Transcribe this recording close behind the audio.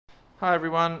Hi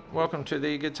everyone, welcome to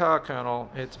the Guitar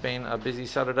Kernel. It's been a busy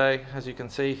Saturday, as you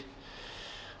can see.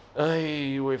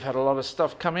 We've had a lot of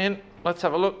stuff come in. Let's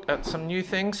have a look at some new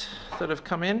things that have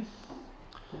come in.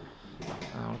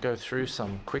 I'll go through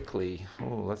some quickly.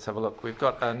 Let's have a look. We've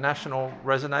got a National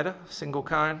Resonator, single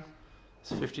cone.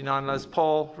 It's a 59 Les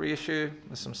Paul reissue.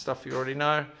 There's some stuff you already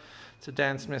know. It's a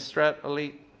Dan Smith Strat,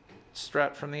 Elite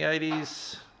Strat from the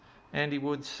 80s. Andy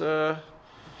Wood Sir.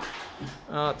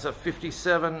 It's a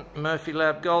 57 Murphy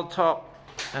Lab Gold Top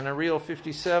and a real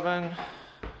 57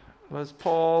 Les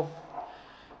Paul.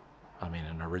 I mean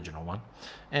an original one.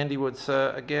 Andy Wood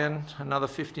Sir again. Another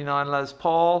 59 Les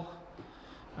Paul.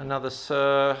 Another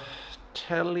Sir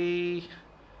Telly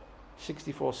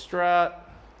 64 Strat.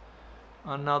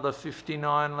 Another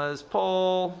 59 Les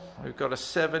Paul. We've got a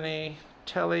 70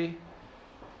 Telly.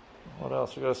 What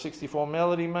else? We've got a 64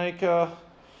 Melody Maker.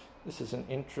 This is an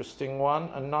interesting one.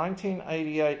 A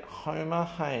 1988 Homer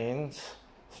Haynes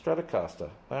Stratocaster.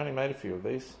 They only made a few of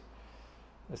these.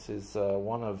 This is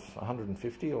one of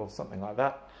 150 or something like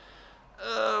that.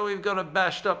 We've got a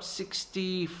bashed up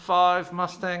 65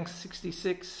 Mustang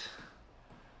 66.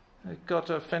 We've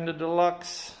got a Fender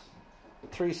Deluxe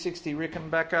 360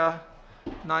 Rickenbacker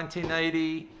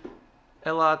 1980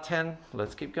 LR10.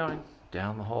 Let's keep going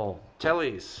down the hall.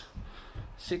 Tellys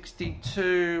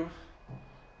 62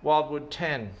 Wildwood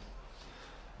 10,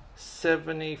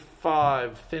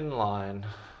 75 Thin Line.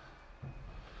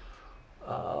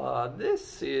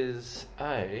 This is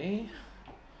it's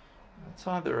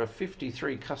either a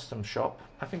 53 Custom Shop.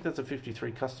 I think that's a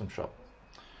 53 Custom Shop.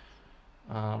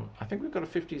 I think we've got a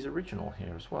 50s original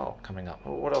here as well coming up.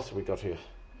 What else have we got here?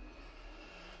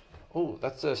 Oh,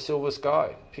 that's a Silver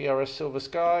Sky, PRS Silver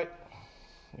Sky.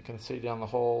 You can see down the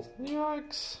hall.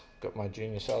 Yikes! Got my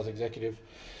junior sales executive.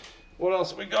 What else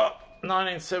have we got?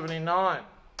 1979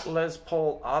 Les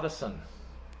Paul Artisan.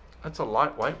 That's a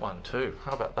lightweight one too.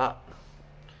 How about that?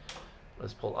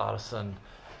 Les Paul Artisan.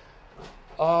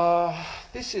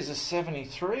 This is a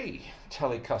 73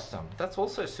 Tele Custom. That's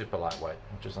also super lightweight,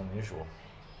 which is unusual.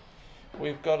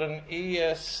 We've got an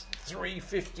ES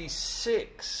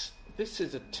 356. This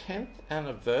is a 10th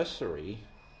anniversary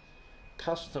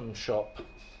custom shop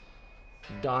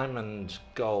diamond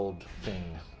gold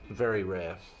thing. Very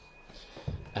rare.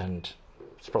 And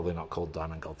it's probably not called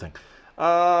diamond gold thing.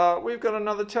 We've got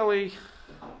another Telly.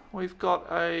 We've got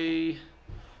a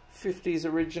 50s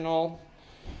original.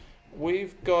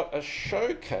 We've got a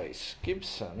Showcase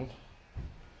Gibson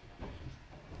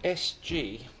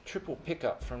SG triple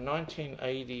pickup from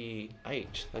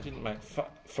 1988. They didn't make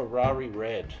Ferrari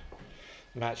red.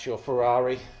 Match your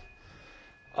Ferrari.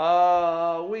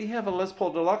 We have a Les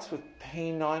Paul Deluxe with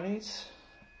P90s.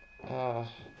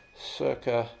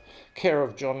 Circa care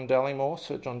of John Dallymore,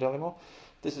 Sir John Dallymore.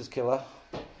 This is killer.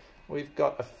 We've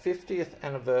got a 50th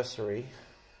anniversary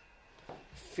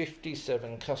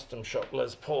 57 Custom Shop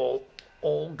Les Paul,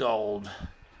 all gold,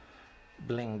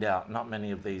 blinged out. Not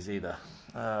many of these either.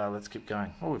 Let's keep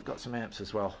going. Oh, we've got some amps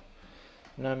as well.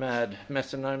 Nomad,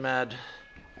 Mesa Nomad.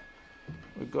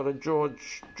 We've got a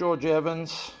George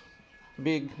Evans,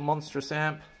 big monstrous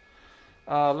amp.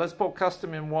 Les Paul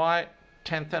Custom in white.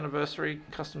 10th anniversary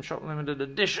Custom Shop limited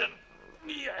edition.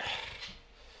 Yeah.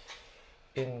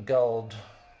 In gold.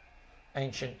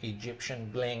 Ancient Egyptian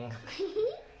bling.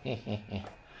 We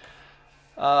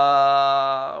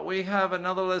have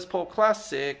another Les Paul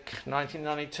Classic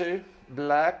 1992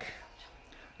 black,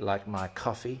 like my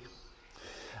coffee.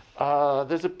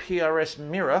 There's a PRS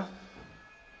mirror.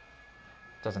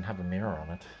 Doesn't have a mirror on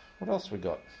it. What else we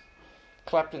got?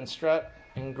 Clapton Strat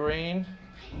in green.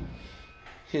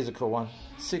 Here's a cool one.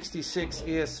 66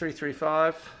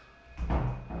 ES335.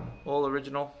 All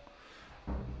original.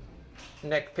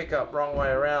 Neck pickup wrong way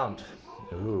around.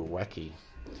 Ooh, wacky.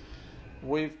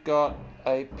 We've got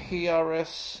a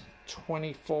PRS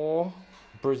 24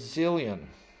 Brazilian.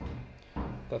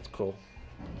 That's cool.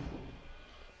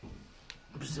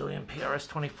 Brazilian PRS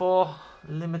 24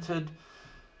 limited.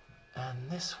 And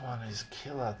this one is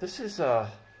killer. This is a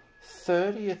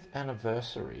 30th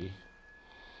anniversary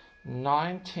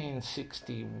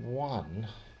 1961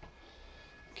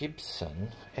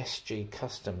 Gibson SG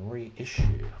Custom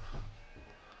reissue.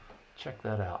 Check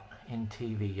that out in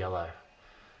TV yellow.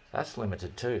 That's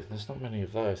limited too. There's not many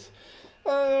of those.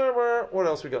 What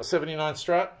else we got? 79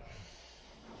 Strat.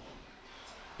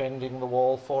 Bending the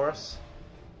wall for us.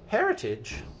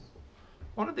 Heritage.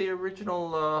 One of the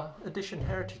original edition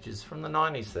Heritages from the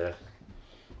 90s there.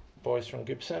 Boys from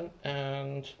Gibson.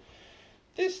 And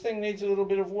this thing needs a little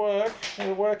bit of work.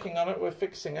 We're working on it. We're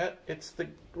fixing it. It's the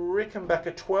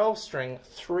Rickenbacker 12 string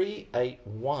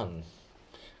 381.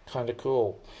 Kind of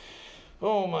cool.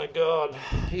 Oh my God,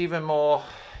 even more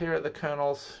here at the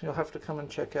Colonel's. You'll have to come and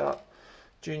check out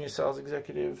Junior Sales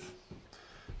Executive.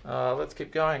 Let's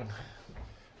keep going.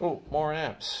 Oh, more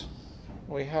amps.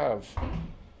 We have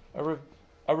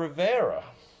a Rivera,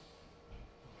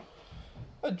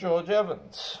 a George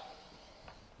Evans,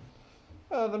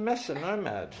 the Mesa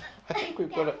Nomad. I think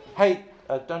we've got a... Hey,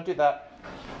 don't do that.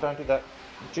 Don't do that.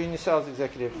 Junior Sales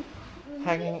Executive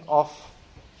hanging off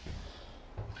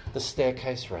the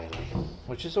staircase railing,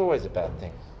 which is always a bad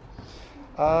thing.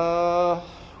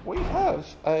 We have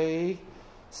a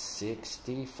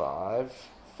 65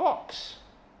 Fox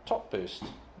top boost.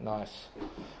 Nice.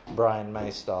 Brian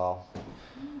May style.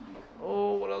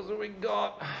 Oh, what else have we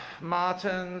got?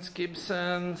 Martins,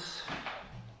 Gibsons,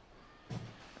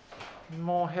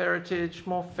 more Heritage,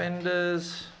 more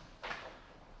Fenders.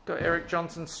 Got Eric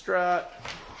Johnson Strat.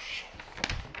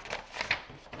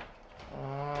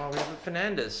 We have a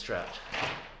Fernandez Strat.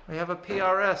 We have a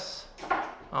PRS.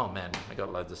 Oh man, we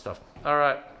got loads of stuff. All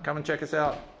right, come and check us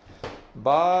out.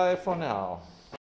 Bye for now.